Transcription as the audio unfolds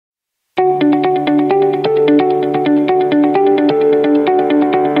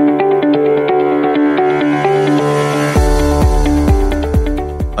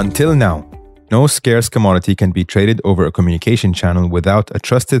Until now, no scarce commodity can be traded over a communication channel without a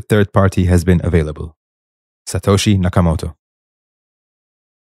trusted third party has been available. Satoshi Nakamoto.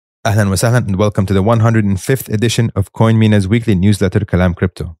 Ahlan wa sahlan and welcome to the 105th edition of CoinMina's weekly newsletter Kalam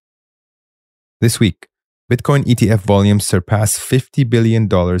Crypto. This week, Bitcoin ETF volumes surpassed $50 billion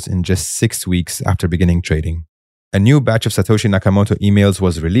in just 6 weeks after beginning trading. A new batch of Satoshi Nakamoto emails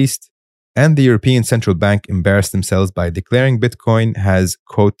was released, and the European Central Bank embarrassed themselves by declaring Bitcoin has,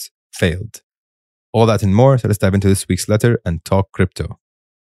 quote, failed. All that and more, so let's dive into this week's letter and talk crypto.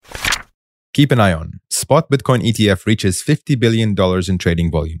 Keep an eye on. Spot Bitcoin ETF reaches $50 billion in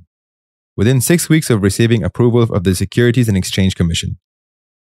trading volume. Within 6 weeks of receiving approval of the Securities and Exchange Commission.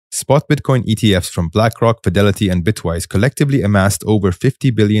 Spot Bitcoin ETFs from BlackRock, Fidelity, and Bitwise collectively amassed over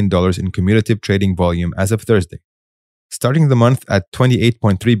 $50 billion in cumulative trading volume as of Thursday. Starting the month at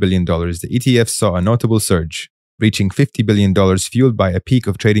 $28.3 billion, the ETFs saw a notable surge, reaching $50 billion fueled by a peak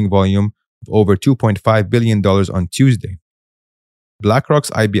of trading volume of over $2.5 billion on Tuesday. BlackRock's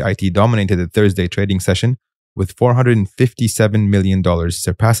IBIT dominated the Thursday trading session with $457 million,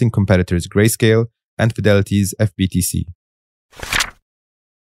 surpassing competitors Grayscale and Fidelity's FBTC.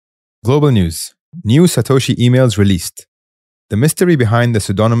 Global news. New Satoshi emails released. The mystery behind the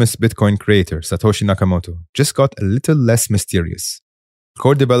pseudonymous Bitcoin creator, Satoshi Nakamoto, just got a little less mysterious. A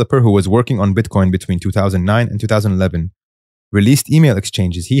core developer who was working on Bitcoin between 2009 and 2011 released email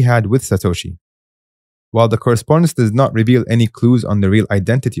exchanges he had with Satoshi. While the correspondence does not reveal any clues on the real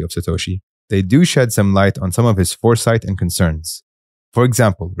identity of Satoshi, they do shed some light on some of his foresight and concerns. For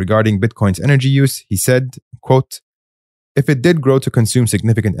example, regarding Bitcoin's energy use, he said, quote, "If it did grow to consume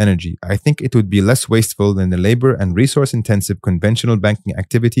significant energy, I think it would be less wasteful than the labor and resource-intensive conventional banking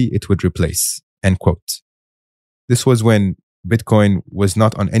activity it would replace." End quote. This was when Bitcoin was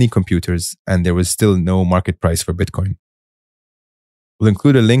not on any computers and there was still no market price for Bitcoin. We'll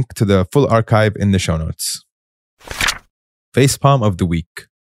include a link to the full archive in the show notes. Facepalm of the week.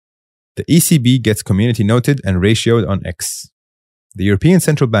 The ECB gets community noted and ratioed on X. The European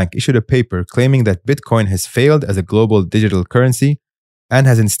Central Bank issued a paper claiming that Bitcoin has failed as a global digital currency and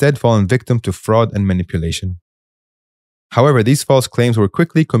has instead fallen victim to fraud and manipulation. However, these false claims were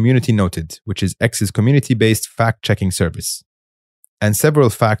quickly community noted, which is X's community-based fact-checking service. And several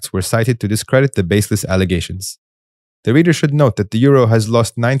facts were cited to discredit the baseless allegations. The reader should note that the euro has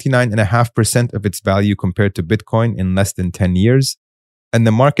lost 99.5% of its value compared to Bitcoin in less than 10 years, and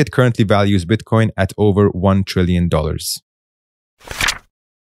the market currently values Bitcoin at over $1 trillion.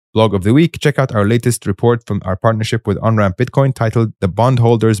 Blog of the week. Check out our latest report from our partnership with OnRamp Bitcoin titled The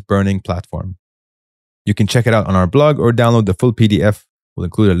Bondholders Burning Platform. You can check it out on our blog or download the full PDF. We'll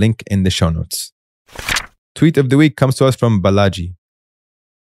include a link in the show notes. Tweet of the week comes to us from Balaji,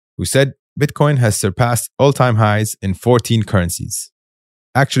 who said, Bitcoin has surpassed all-time highs in 14 currencies.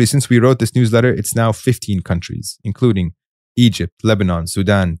 Actually, since we wrote this newsletter, it's now 15 countries, including Egypt, Lebanon,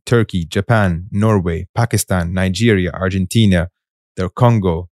 Sudan, Turkey, Japan, Norway, Pakistan, Nigeria, Argentina, the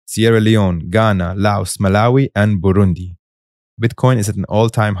Congo, Sierra Leone, Ghana, Laos, Malawi, and Burundi. Bitcoin is at an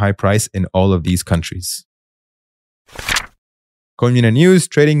all-time high price in all of these countries. CoinMina News,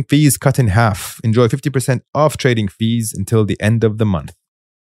 trading fees cut in half. Enjoy 50% off trading fees until the end of the month.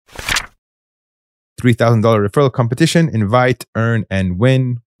 $3,000 referral competition. Invite, earn, and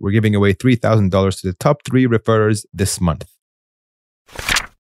win. We're giving away $3,000 to the top 3 referrers this month.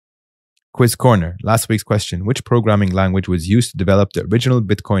 Quiz Corner. Last week's question. Which programming language was used to develop the original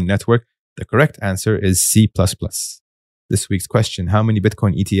Bitcoin network? The correct answer is C++. This week's question. How many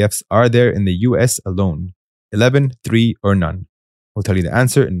Bitcoin ETFs are there in the US alone? 11, 3, or none? We'll tell you the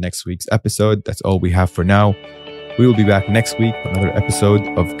answer in next week's episode. That's all we have for now. We will be back next week for another episode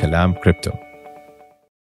of Kalam Crypto.